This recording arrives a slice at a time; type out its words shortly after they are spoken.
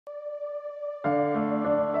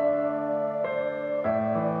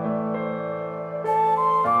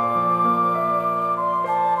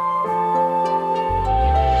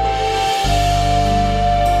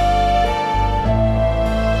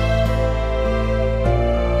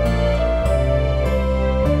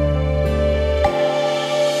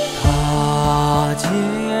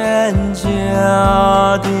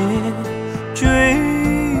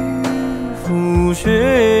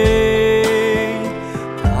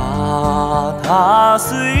踏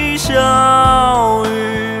碎小雨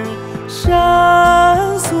闪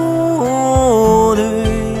烁对，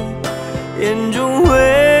眼中蕙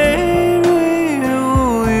瑞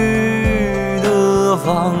如雨的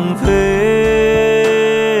芳菲，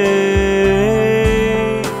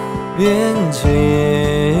变迁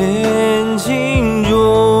情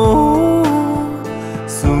中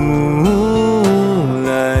诉来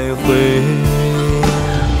回。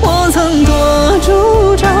我曾多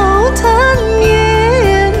烛照叹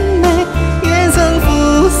夜美，也曾扶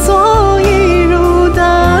蓑一如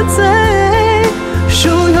大醉。书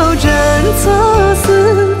有真策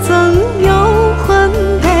似曾有还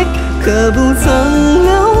陪，可不曾留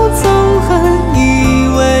纵恨以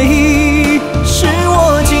为。是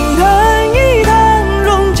我轻叹一堂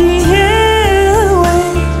容几年味，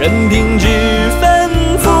任凭脂粉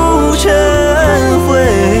浮尘灰。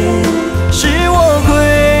是我窥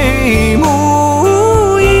目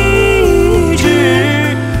一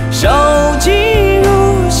掷，烧尽入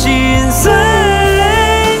心碎。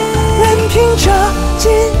任凭这几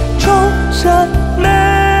重山眉，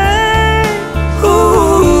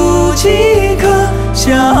即可消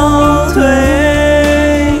退。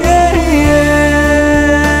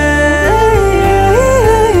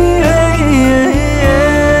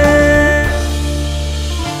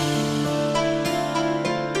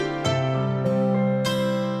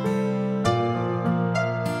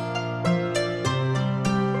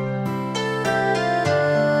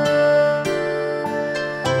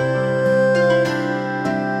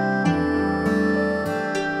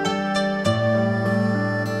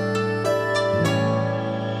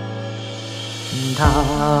大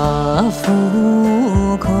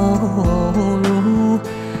斧口如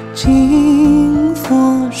金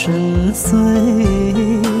佛深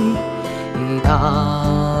邃，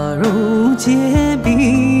大如结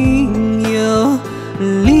冰有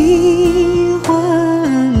灵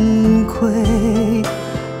魂亏，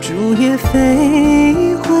烛夜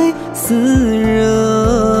飞回似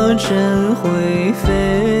热忱灰飞，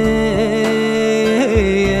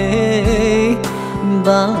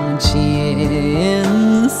把剑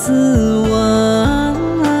似